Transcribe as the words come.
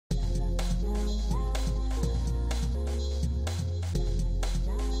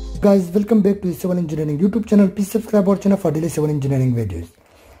guys, welcome back to the Civil Engineering YouTube channel. Please subscribe our channel for daily civil engineering videos.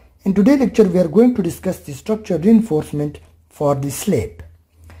 In today's lecture we are going to discuss the structure reinforcement for the slab.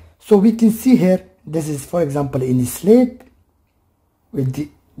 So we can see here, this is for example in a slab with the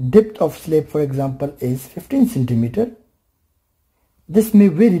depth of slab for example is 15 centimeter. This may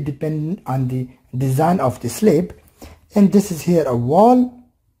vary depending on the design of the slab, and this is here a wall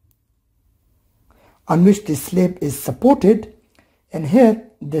on which the slab is supported, and here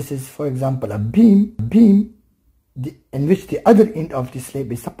this is for example a beam in which the other end of the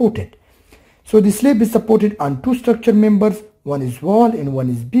slab is supported. So the slab is supported on two structure members, one is wall and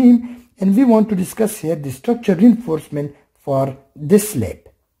one is beam, and we want to discuss here the structure reinforcement for this slab.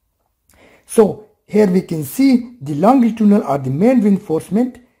 So here we can see the longitudinal or the main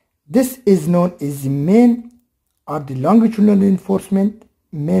reinforcement. This is known as the main or the longitudinal reinforcement,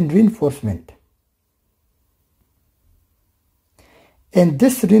 main reinforcement. And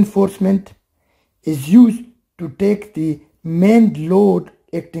this reinforcement is used to take the main load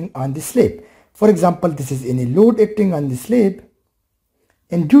acting on the slab. For example, this is any load acting on the slab,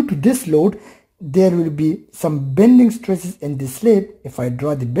 and due to this load there will be some bending stresses in the slab. If I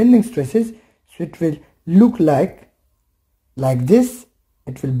draw the bending stresses, so it will look like this.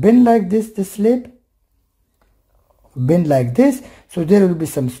 It will bend like this, the slab bend like this. So there will be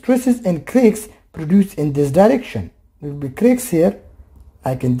some stresses and cracks produced in this direction. There will be cracks here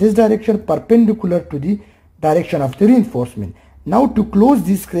like in this direction, perpendicular to the direction of the reinforcement. Now to close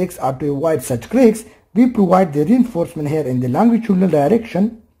these cracks or to avoid such cracks, we provide the reinforcement here in the longitudinal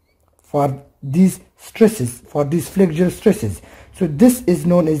direction for these stresses, for these flexural stresses. So this is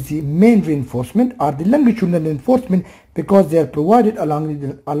known as the main reinforcement or the longitudinal reinforcement, because they are provided along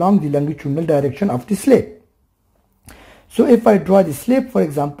the longitudinal direction of the slab. So if I draw the slab, for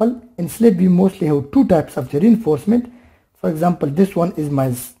example, in slab we mostly have two types of the reinforcement. For example, this one is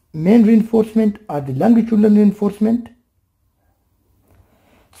my main reinforcement or the longitudinal reinforcement.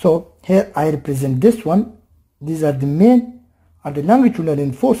 So here I represent this one. These are the main or the longitudinal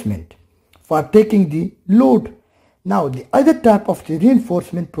reinforcement for taking the load. Now the other type of the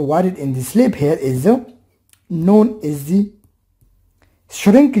reinforcement provided in the slab here is known as the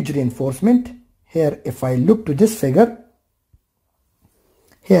shrinkage reinforcement. Here if I look to this figure,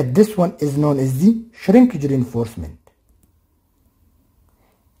 here this one is known as the shrinkage reinforcement.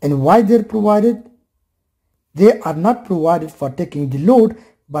 And why they are provided? They are not provided for taking the load,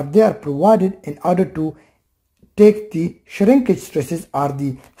 but they are provided in order to take the shrinkage stresses or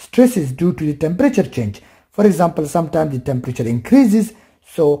the stresses due to the temperature change. For example, sometimes the temperature increases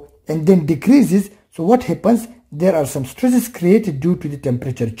and then decreases. So what happens? There are some stresses created due to the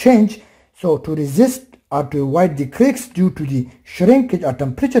temperature change. So to resist or to avoid the cracks due to the shrinkage or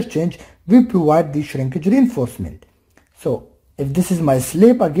temperature change, we provide the shrinkage reinforcement. So if this is my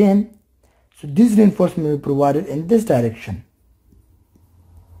slab again, so this reinforcement will be provided in this direction.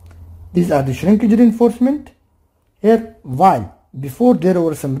 These are the shrinkage reinforcement here, while before there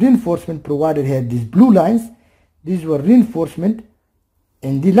were some reinforcement provided here, these blue lines, these were reinforcement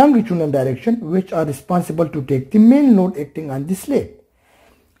in the longitudinal direction, which are responsible to take the main load acting on the slab.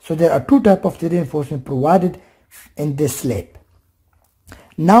 So there are two types of the reinforcement provided in this slab.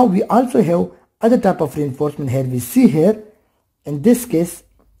 Now we also have other type of reinforcement here. We see here in this case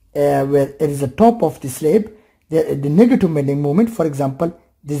where it is the top of the slab, there is the negative bending moment. For example,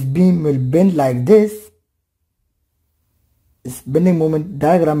 this beam will bend like this. This bending moment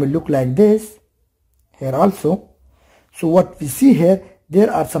diagram will look like this here also. So what we see here,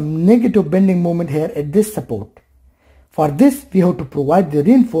 there are some negative bending moment here at this support. For this we have to provide the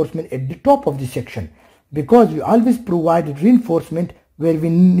reinforcement at the top of the section, because we always provide reinforcement where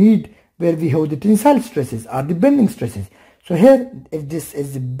we have the tensile stresses or the bending stresses. So here, if this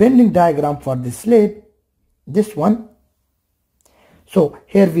is the bending diagram for the slab, this one, so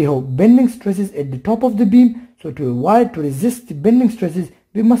here we have bending stresses at the top of the beam. So to resist the bending stresses,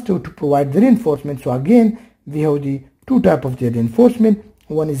 we must have to provide the reinforcement. So again, we have the two types of the reinforcement.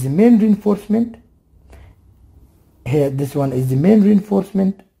 One is the main reinforcement. Here this one is the main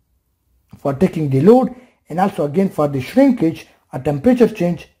reinforcement for taking the load, and also again for the shrinkage or temperature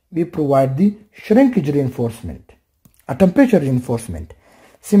change, we provide the shrinkage reinforcement, a temperature reinforcement.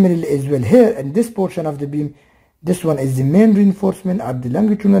 Similarly as well here in this portion of the beam, this one is the main reinforcement or the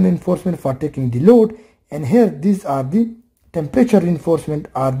longitudinal reinforcement for taking the load, and here these are the temperature reinforcement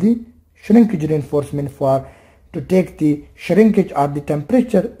or the shrinkage reinforcement to take the shrinkage or the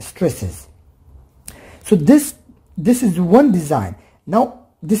temperature stresses. So this is one design. Now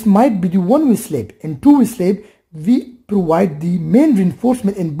this might be the one-way slab. In two-way slab we provide the main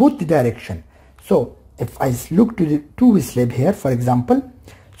reinforcement in both the direction. So if I look to the two-way slab here, for example,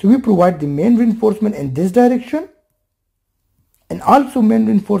 So we provide the main reinforcement in this direction and also main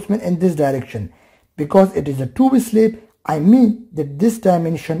reinforcement in this direction. Because it is a two-way slab, I mean that this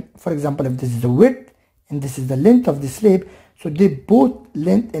dimension, for example, if this is the width and this is the length of the slab, so they both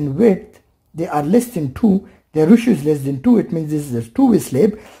length and width, they are less than 2, their ratio is less than 2, it means this is a two-way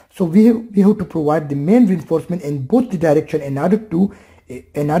slab. So we have to provide the main reinforcement in both the direction in order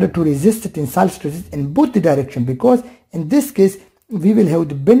to resist the tensile stresses in both the direction, because in this case we will have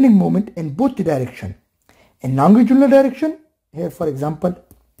the bending moment in both the direction. In longitudinal direction, here for example,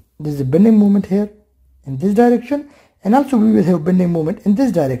 this is a bending moment here in this direction, and also we will have bending moment in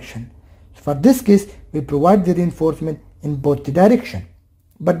this direction. So for this case, we provide the reinforcement in both the direction.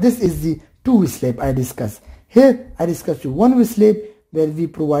 But this is the two-way slab I discussed. Here I discussed the one-way slab where we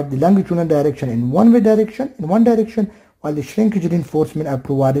provide the longitudinal direction in one direction, while the shrinkage reinforcement are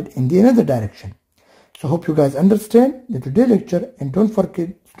provided in the another direction. So hope you guys understand the today's lecture, and don't forget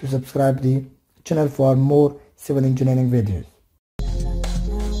to subscribe the channel for more civil engineering videos.